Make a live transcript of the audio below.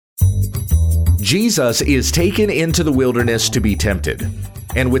Jesus is taken into the wilderness to be tempted.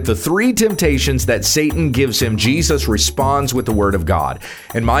 And with the three temptations that Satan gives him, Jesus responds with the Word of God.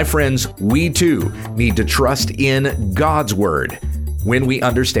 And my friends, we too need to trust in God's Word when we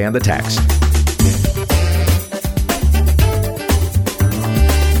understand the text.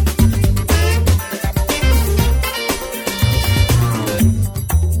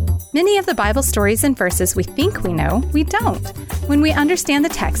 Many of the Bible stories and verses we think we know, we don't. When we understand the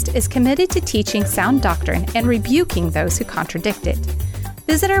text is committed to teaching sound doctrine and rebuking those who contradict it.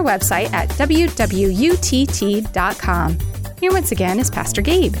 Visit our website at WWUTT.com. Here once again is Pastor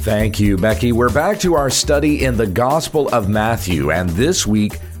Gabe. Thank you, Becky. We're back to our study in the Gospel of Matthew, and this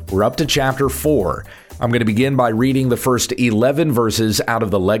week we're up to chapter 4. I'm going to begin by reading the first 11 verses out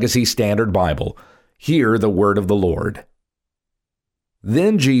of the Legacy Standard Bible. Hear the word of the Lord.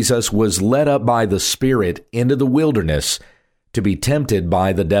 Then Jesus was led up by the Spirit into the wilderness to be tempted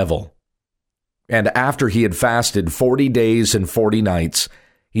by the devil. And after he had fasted 40 days and 40 nights,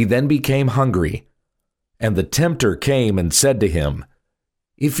 he then became hungry. And the tempter came and said to him,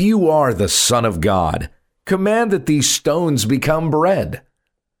 "If you are the Son of God, command that these stones become bread."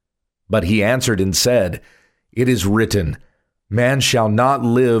 But he answered and said, "It is written, man shall not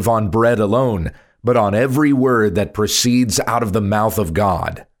live on bread alone, but on every word that proceeds out of the mouth of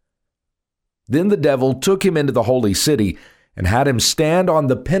God." Then the devil took him into the holy city and had him stand on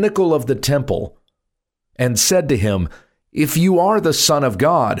the pinnacle of the temple and said to him, "If you are the Son of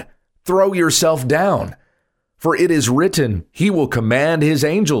God, throw yourself down. For it is written, he will command his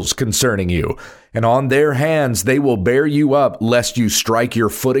angels concerning you, and on their hands they will bear you up, lest you strike your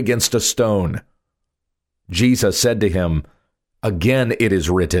foot against a stone." Jesus said to him, "Again it is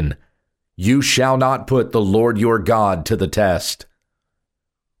written, you shall not put the Lord your God to the test."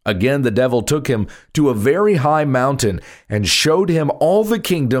 Again the devil took him to a very high mountain and showed him all the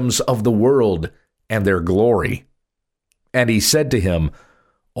kingdoms of the world and their glory. And he said to him,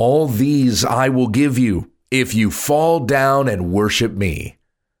 "All these I will give you, if you fall down and worship me."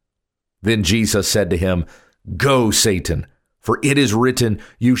 Then Jesus said to him, "Go, Satan, for it is written,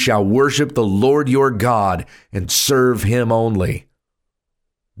 you shall worship the Lord your God and serve him only."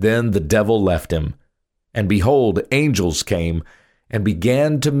 Then the devil left him, and behold, angels came and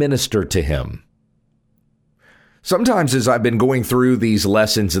began to minister to him. Sometimes as I've been going through these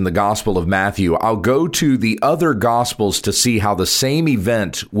lessons in the Gospel of Matthew, I'll go to the other Gospels to see how the same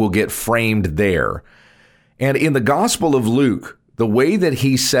event will get framed there. And in the Gospel of Luke, the way that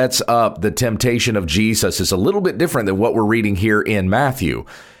he sets up the temptation of Jesus is a little bit different than what we're reading here in Matthew.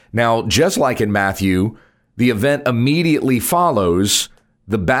 Now, just like in Matthew, the event immediately follows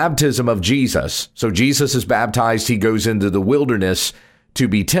the baptism of Jesus. So Jesus is baptized, he goes into the wilderness to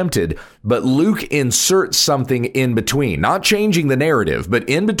be tempted, but Luke inserts something in between, not changing the narrative, but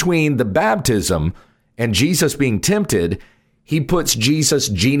in between the baptism and Jesus being tempted, he puts Jesus'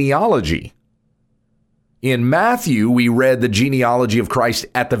 genealogy. In Matthew, we read the genealogy of Christ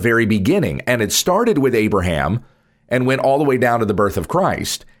at the very beginning, and it started with Abraham and went all the way down to the birth of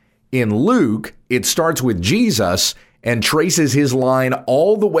Christ. In Luke, it starts with Jesus and traces his line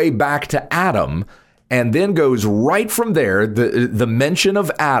all the way back to Adam, and then goes right from there, the mention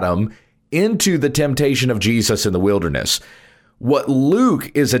of Adam, into the temptation of Jesus in the wilderness. What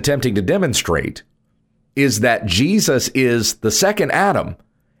Luke is attempting to demonstrate is that Jesus is the second Adam,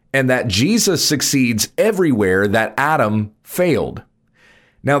 and that Jesus succeeds everywhere that Adam failed.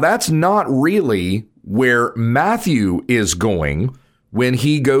 Now, that's not really where Matthew is going when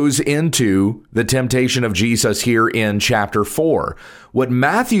he goes into the temptation of Jesus here in chapter 4. What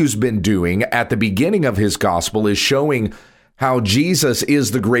Matthew's been doing at the beginning of his gospel is showing how Jesus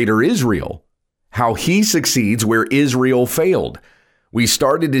is the greater Israel, how he succeeds where Israel failed. We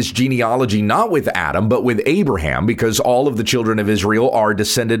started his genealogy not with Adam, but with Abraham, because all of the children of Israel are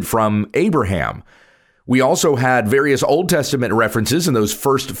descended from Abraham. We also had various Old Testament references in those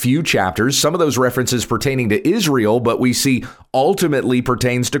first few chapters, some of those references pertaining to Israel, but we see ultimately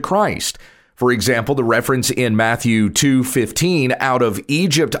pertains to Christ. For example, the reference in Matthew 2:15, "Out of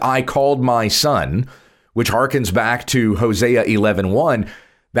Egypt I called my son," which harkens back to Hosea 11:1.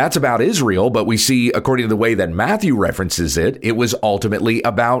 That's about Israel, but we see, according to the way that Matthew references it, it was ultimately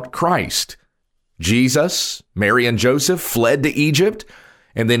about Christ. Jesus, Mary and Joseph fled to Egypt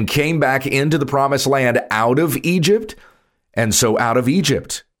and then came back into the promised land out of Egypt. And so out of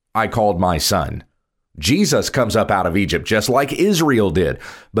Egypt, I called my son. Jesus comes up out of Egypt, just like Israel did.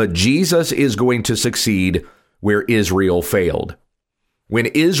 But Jesus is going to succeed where Israel failed. When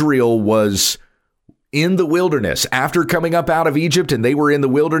Israel was in the wilderness, after coming up out of Egypt and they were in the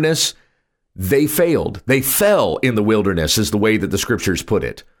wilderness, they failed. They fell in the wilderness is the way that the scriptures put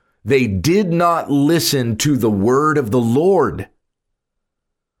it. They did not listen to the word of the Lord.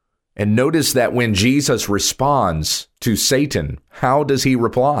 And notice that when Jesus responds to Satan, how does he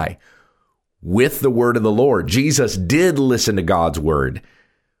reply? With the word of the Lord. Jesus did listen to God's word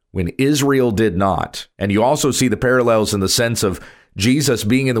when Israel did not. And you also see the parallels in the sense of Jesus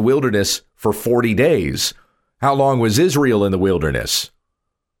being in the wilderness for 40 days. How long was Israel in the wilderness?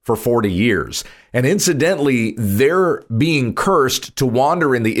 For 40 years. And incidentally, they're being cursed to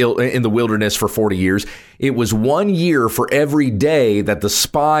wander in the wilderness for 40 years. It was 1 year for every day that the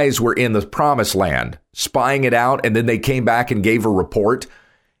spies were in the promised land, spying it out, and then they came back and gave a report.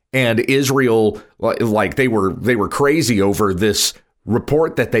 And Israel, like they were crazy over this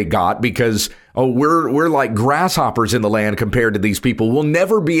report that they got because, we're like grasshoppers in the land compared to these people. We'll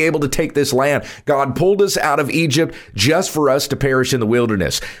never be able to take this land. God pulled us out of Egypt just for us to perish in the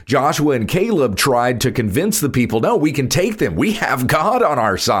wilderness. Joshua and Caleb tried to convince the people, no, we can take them. We have God on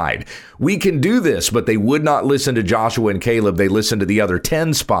our side. We can do this. But they would not listen to Joshua and Caleb. They listened to the other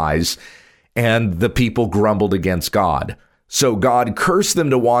 10 spies, and the people grumbled against God. So God cursed them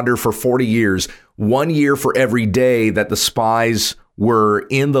to wander for 40 years, 1 year for every day that the spies were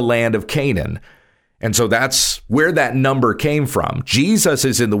in the land of Canaan. And so that's where that number came from. Jesus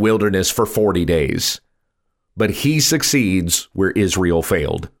is in the wilderness for 40 days, but he succeeds where Israel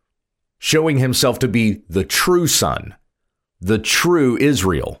failed, showing himself to be the true son, the true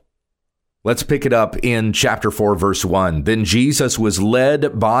Israel. Let's pick it up in chapter 4, verse 1. Then Jesus was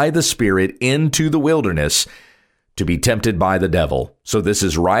led by the Spirit into the wilderness to be tempted by the devil. So this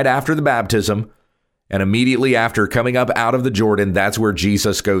is right after the baptism. And immediately after coming up out of the Jordan, that's where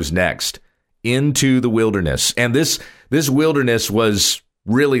Jesus goes next, into the wilderness. And this wilderness was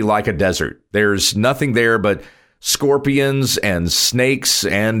really like a desert. There's nothing there but scorpions and snakes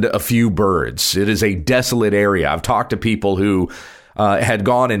and a few birds. It is a desolate area. I've talked to people who had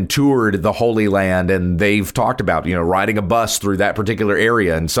gone and toured the Holy Land, and they've talked about, riding a bus through that particular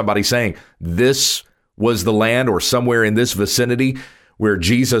area, and somebody saying this was the land or somewhere in this vicinity where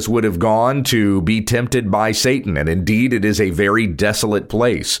Jesus would have gone to be tempted by Satan. And indeed, it is a very desolate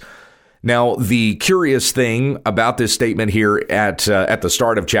place. Now, the curious thing about this statement here at the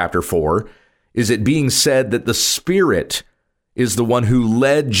start of chapter 4 is it being said that the Spirit is the one who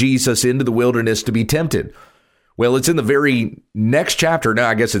led Jesus into the wilderness to be tempted. Well, it's in the very next chapter. Now,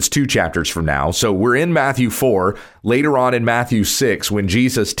 I guess it's 2 chapters from now. So we're in Matthew 4. Later on in Matthew 6, when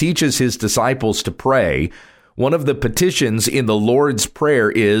Jesus teaches his disciples to pray, one of the petitions in the Lord's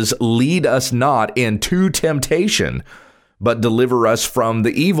Prayer is, lead us not into temptation, but deliver us from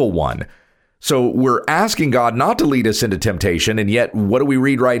the evil one. So we're asking God not to lead us into temptation, and yet what do we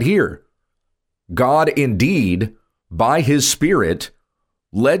read right here? God indeed, by his Spirit,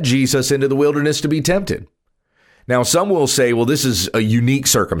 led Jesus into the wilderness to be tempted. Now, some will say, well, this is a unique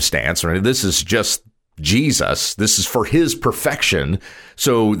circumstance, right? This is just Jesus. This is for his perfection.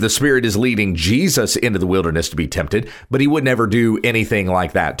 So the Spirit is leading Jesus into the wilderness to be tempted, but he would never do anything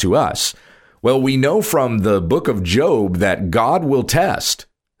like that to us. Well, we know from the book of Job that God will test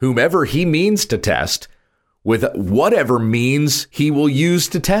whomever he means to test with whatever means he will use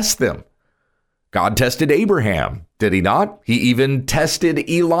to test them. God tested Abraham, did he not? He even tested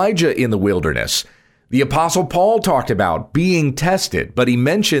Elijah in the wilderness. The Apostle Paul talked about being tested, but he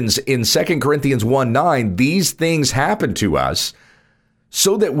mentions in 2 Corinthians 1:9, these things happen to us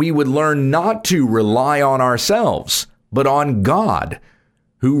so that we would learn not to rely on ourselves, but on God,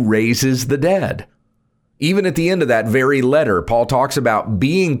 who raises the dead. Even at the end of that very letter, Paul talks about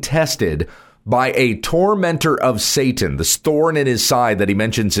being tested by a tormentor of Satan, this thorn in his side that he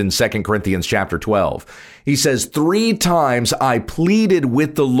mentions in 2 Corinthians chapter 12. He says, 3 times I pleaded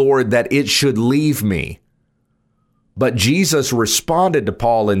with the Lord that it should leave me. But Jesus responded to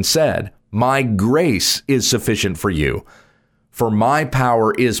Paul and said, my grace is sufficient for you, for my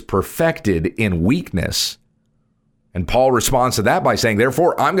power is perfected in weakness. And Paul responds to that by saying,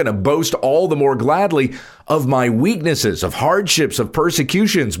 therefore, I'm going to boast all the more gladly of my weaknesses, of hardships, of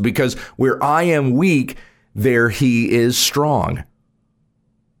persecutions, because where I am weak, there he is strong.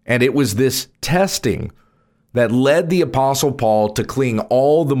 And it was this testing that led the Apostle Paul to cling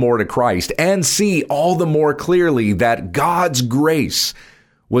all the more to Christ and see all the more clearly that God's grace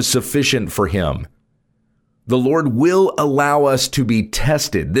was sufficient for him. The Lord will allow us to be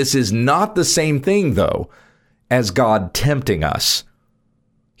tested. This is not the same thing, though, as God tempting us.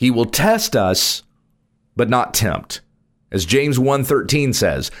 He will test us, but not tempt. As James 1:13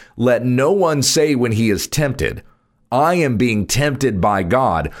 says, let no one say when he is tempted, I am being tempted by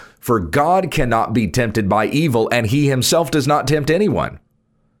God, for God cannot be tempted by evil, and he himself does not tempt anyone.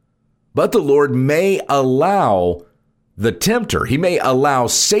 But the Lord may allow the tempter. He may allow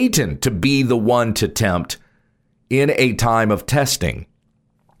Satan to be the one to tempt in a time of testing.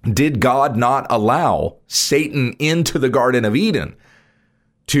 Did God not allow Satan into the Garden of Eden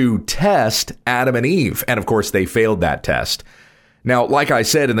to test Adam and Eve? And of course, they failed that test. Now, like I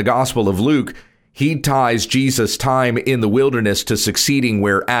said, in the Gospel of Luke, he ties Jesus' time in the wilderness to succeeding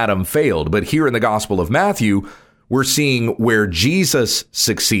where Adam failed. But here in the Gospel of Matthew, we're seeing where Jesus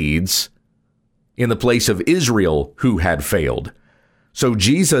succeeds in the place of Israel who had failed. So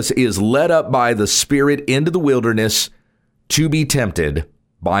Jesus is led up by the Spirit into the wilderness to be tempted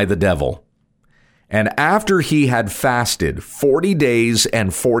by the devil. And after he had fasted 40 days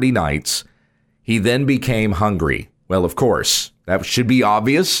and 40 nights, he then became hungry. Well, of course, that should be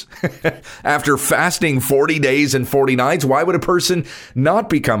obvious. After fasting 40 days and 40 nights, why would a person not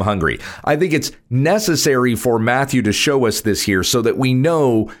become hungry? I think it's necessary for Matthew to show us this here so that we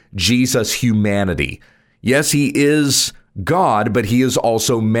know Jesus' humanity. Yes, he is God, but he is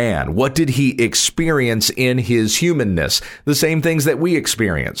also man. What did he experience in his humanness? The same things that we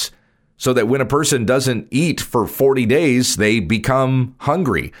experience. So that when a person doesn't eat for 40 days, they become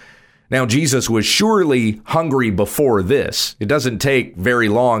hungry. Now, Jesus was surely hungry before this. It doesn't take very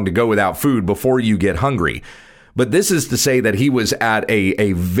long to go without food before you get hungry. But this is to say that he was at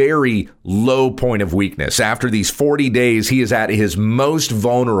a very low point of weakness. After these 40 days, he is at his most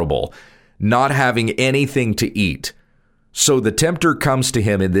vulnerable, not having anything to eat. So the tempter comes to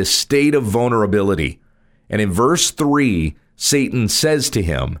him in this state of vulnerability. And in verse 3, Satan says to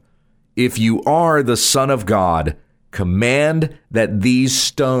him, "If you are the Son of God, command that these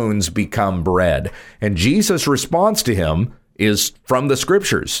stones become bread." And Jesus' response to him is from the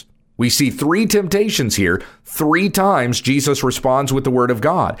scriptures. We see 3 temptations here. 3 times Jesus responds with the word of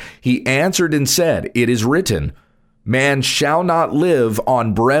God. He answered and said, "It is written, man shall not live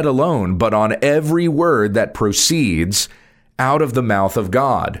on bread alone, but on every word that proceeds out of the mouth of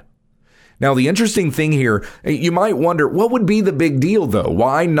God." Now, the interesting thing here, you might wonder, what would be the big deal, though?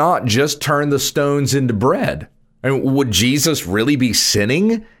 Why not just turn the stones into bread? I mean, would Jesus really be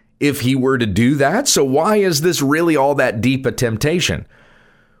sinning if he were to do that? So why is this really all that deep a temptation?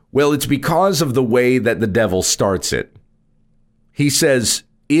 Well, it's because of the way that the devil starts it. He says,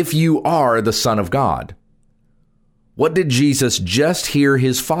 "If you are the Son of God." What did Jesus just hear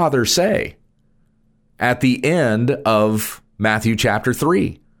his Father say at the end of Matthew chapter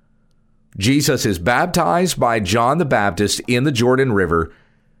 3? Jesus is baptized by John the Baptist in the Jordan River.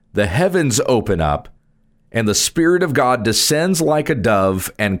 The heavens open up, and the Spirit of God descends like a dove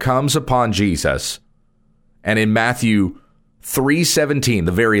and comes upon Jesus. And in Matthew 3:17,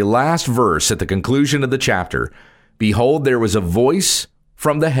 the very last verse at the conclusion of the chapter, "Behold, there was a voice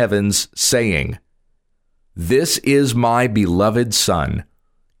from the heavens saying, 'This is my beloved Son,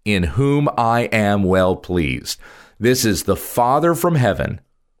 in whom I am well pleased.'" This is the Father from heaven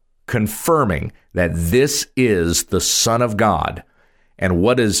confirming that this is the Son of God. And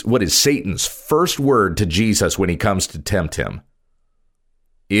what is Satan's first word to Jesus when he comes to tempt him?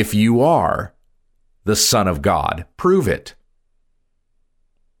 "If you are the Son of God, prove it."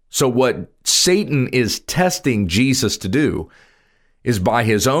 So what Satan is testing Jesus to do is by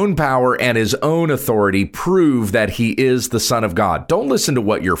his own power and his own authority prove that he is the Son of God. Don't listen to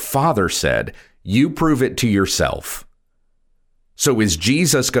what your Father said. You prove it to yourself. So is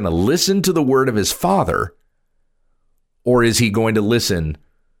Jesus going to listen to the word of his Father, or is he going to listen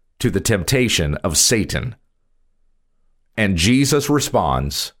to the temptation of Satan? And Jesus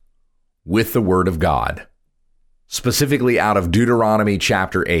responds with the word of God, specifically out of Deuteronomy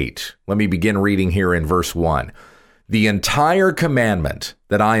chapter 8. Let me begin reading here in verse 1. "The entire commandment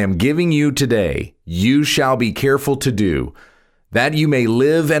that I am giving you today, you shall be careful to do, that you may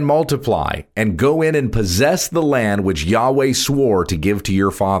live and multiply, and go in and possess the land which Yahweh swore to give to your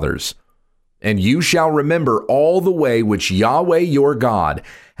fathers. And you shall remember all the way which Yahweh your God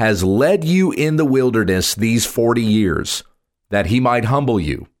has led you in the wilderness these 40 years, that he might humble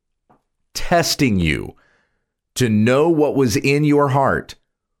you, testing you, to know what was in your heart,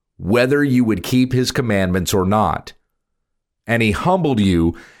 whether you would keep his commandments or not. And he humbled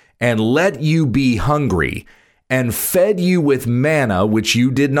you and let you be hungry, and fed you with manna which you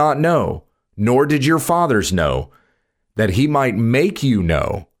did not know, nor did your fathers know, that he might make you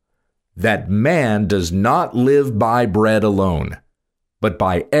know that man does not live by bread alone, but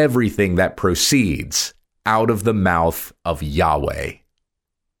by everything that proceeds out of the mouth of Yahweh."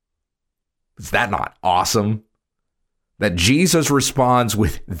 Is that not awesome? That Jesus responds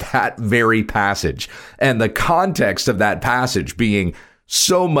with that very passage, and the context of that passage being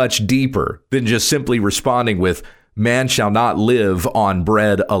so much deeper than just simply responding with, "Man shall not live on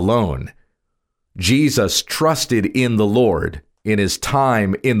bread alone." Jesus trusted in the Lord in his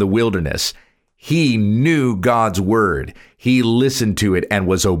time in the wilderness. He knew God's word. He listened to it and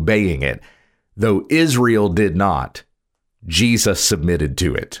was obeying it. Though Israel did not, Jesus submitted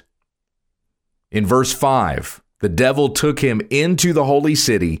to it. In verse 5, the devil took him into the holy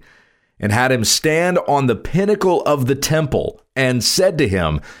city and had him stand on the pinnacle of the temple and said to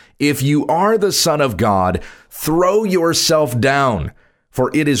him, "If you are the Son of God, throw yourself down,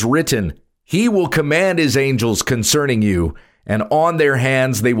 for it is written, He will command His angels concerning you, and on their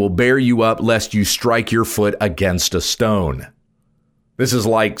hands they will bear you up, lest you strike your foot against a stone." This is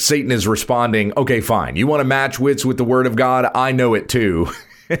like Satan is responding, okay, fine. You want to match wits with the word of God? I know it too.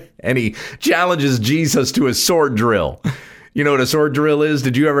 And he challenges Jesus to a sword drill. You know what a sword drill is?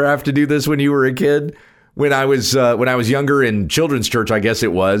 Did you ever have to do this when you were a kid? When I was younger in children's church, I guess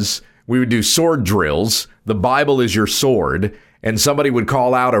it was, we would do sword drills. The Bible is your sword, and somebody would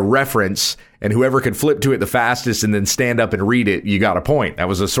call out a reference, and whoever could flip to it the fastest and then stand up and read it, you got a point. That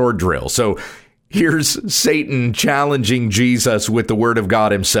was a sword drill. So here's Satan challenging Jesus with the word of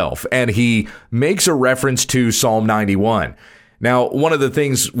God himself, and he makes a reference to Psalm 91. Now, one of the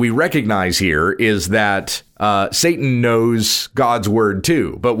things we recognize here is that Satan knows God's word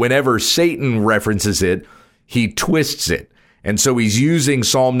too, but whenever Satan references it, he twists it. And so he's using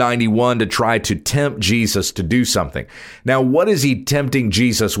Psalm 91 to try to tempt Jesus to do something. Now, what is he tempting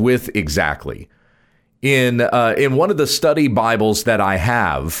Jesus with exactly? In one of the study Bibles that I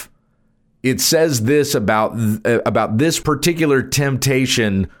have, it says this about this particular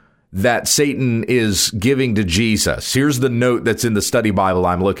temptation that Satan is giving to Jesus. Here's the note that's in the study Bible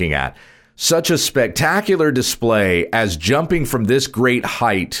I'm looking at. Such a spectacular display as jumping from this great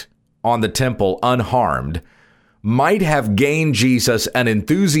height on the temple unharmed might have gained Jesus an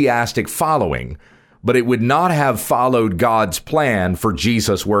enthusiastic following, but it would not have followed God's plan for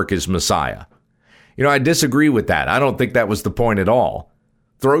Jesus' work as Messiah. You know, I disagree with that. I don't think that was the point at all.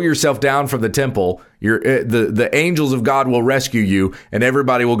 Throw yourself down from the temple. The angels of God will rescue you, and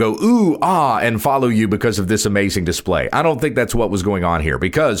everybody will go, ooh, ah, and follow you because of this amazing display. I don't think that's what was going on here,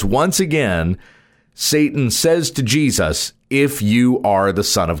 because once again, Satan says to Jesus, if you are the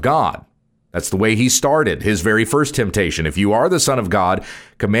Son of God. That's the way he started his very first temptation. If you are the Son of God,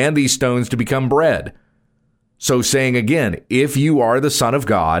 command these stones to become bread. So saying again, if you are the Son of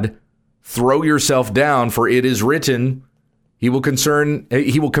God, throw yourself down, for it is written, He will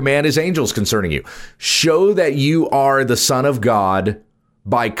command his angels concerning you. Show that you are the Son of God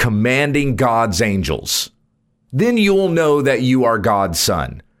by commanding God's angels. Then you will know that you are God's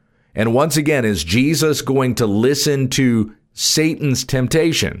son. And once again, is Jesus going to listen to Satan's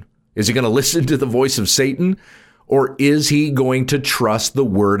temptation? Is he going to listen to the voice of Satan? Or is he going to trust the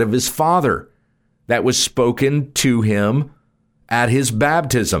word of his Father that was spoken to him at his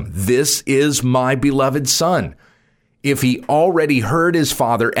baptism? This is my beloved Son. If he already heard his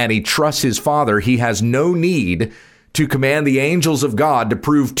Father and he trusts his Father, he has no need to command the angels of God to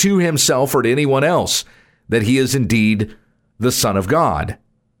prove to himself or to anyone else that he is indeed the Son of God.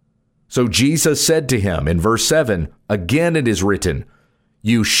 So Jesus said to him in verse 7, again it is written,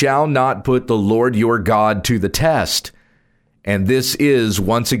 you shall not put the Lord your God to the test. And this is,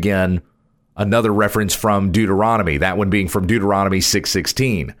 once again, another reference from Deuteronomy, that one being from Deuteronomy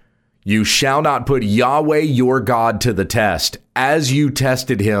 6:16. You shall not put Yahweh your God to the test. As you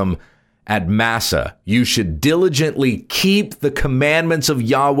tested him at Massa, you should diligently keep the commandments of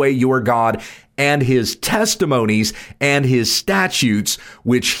Yahweh your God and his testimonies and his statutes,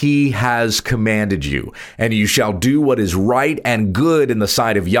 which he has commanded you. And you shall do what is right and good in the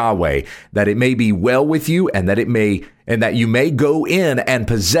sight of Yahweh, that it may be well with you, and that you may go in and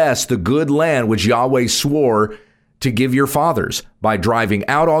possess the good land which Yahweh swore to give your fathers, by driving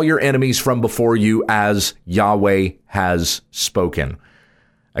out all your enemies from before you, as Yahweh has spoken.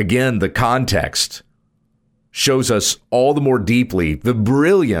 Again, the context shows us all the more deeply the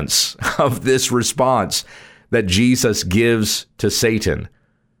brilliance of this response that Jesus gives to Satan.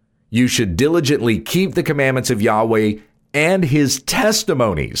 You should diligently keep the commandments of Yahweh and his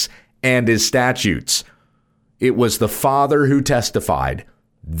testimonies and his statutes. It was the Father who testified,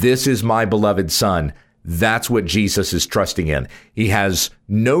 this is my beloved Son. That's what Jesus is trusting in. He has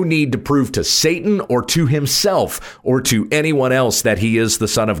no need to prove to Satan or to himself or to anyone else that he is the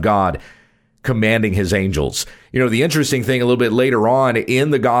Son of God, commanding his angels. You know, the interesting thing a little bit later on in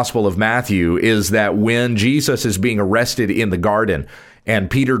the Gospel of Matthew is that when Jesus is being arrested in the garden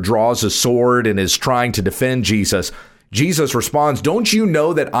and Peter draws a sword and is trying to defend Jesus, Jesus responds, don't you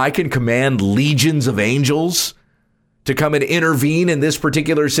know that I can command legions of angels to come and intervene in this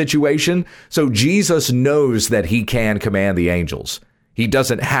particular situation? So Jesus knows that he can command the angels. He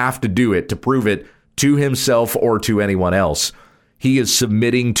doesn't have to do it to prove it to himself or to anyone else. He is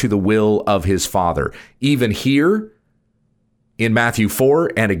submitting to the will of his Father. Even here in Matthew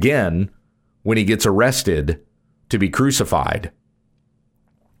 4, and again when he gets arrested to be crucified.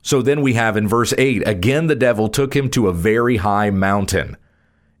 So then we have in verse 8, again the devil took him to a very high mountain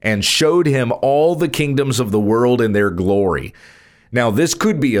and showed him all the kingdoms of the world and their glory. Now, this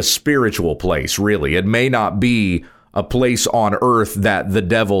could be a spiritual place, really. It may not be a place on earth that the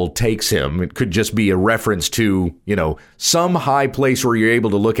devil takes him. It could just be a reference to, some high place where you're able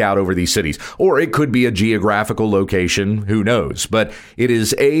to look out over these cities. Or it could be a geographical location. Who knows? But it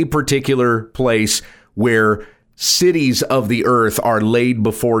is a particular place where cities of the earth are laid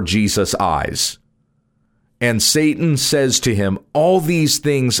before Jesus' eyes. And Satan says to him, all these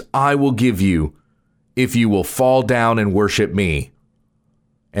things I will give you if you will fall down and worship me.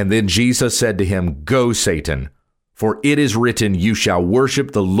 And then Jesus said to him, go, Satan, for it is written, you shall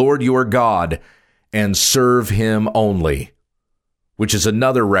worship the Lord your God and serve him only. Which is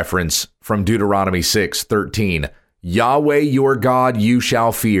another reference from Deuteronomy 6:13. Yahweh your God you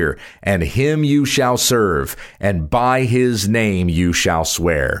shall fear, and him you shall serve, and by his name you shall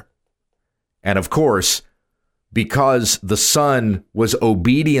swear. And of course, because the Son was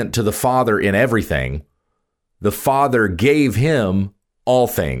obedient to the Father in everything, the Father gave him all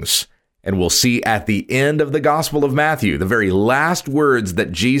things. And we'll see at the end of the Gospel of Matthew, the very last words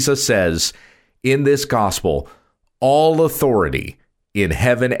that Jesus says in this gospel, all authority in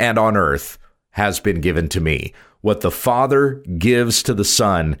heaven and on earth has been given to me. What the Father gives to the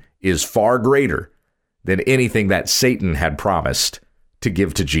Son is far greater than anything that Satan had promised to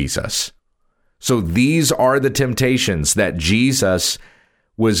give to Jesus. So these are the temptations that Jesus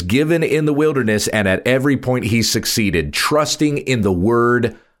was given in the wilderness, and at every point he succeeded, trusting in the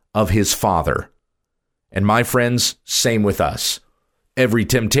word of his Father. And my friends, same with us. Every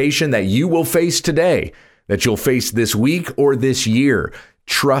temptation that you will face today, that you'll face this week or this year,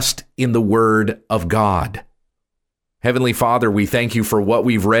 trust in the word of God. Heavenly Father, we thank you for what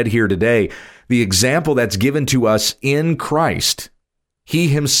we've read here today, the example that's given to us in Christ. He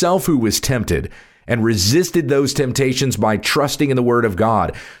himself who was tempted and resisted those temptations by trusting in the word of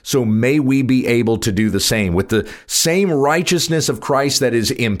God. So may we be able to do the same. With the same righteousness of Christ that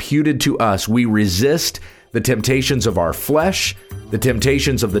is imputed to us, we resist the temptations of our flesh, the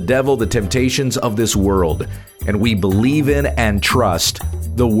temptations of the devil, the temptations of this world, and we believe in and trust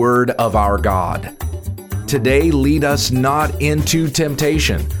the word of our God. Today, lead us not into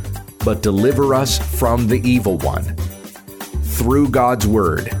temptation, but deliver us from the evil one through God's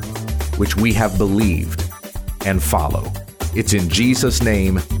word, which we have believed and follow. It's in Jesus'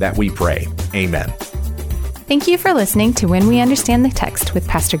 name that we pray. Amen. Thank you for listening to When We Understand the Text with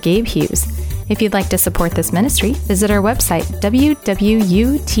Pastor Gabe Hughes. If you'd like to support this ministry, visit our website, WWUTT.com,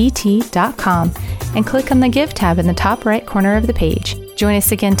 and click on the Give tab in the top right corner of the page. Join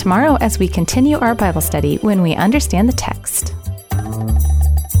us again tomorrow as we continue our Bible study when we understand the text.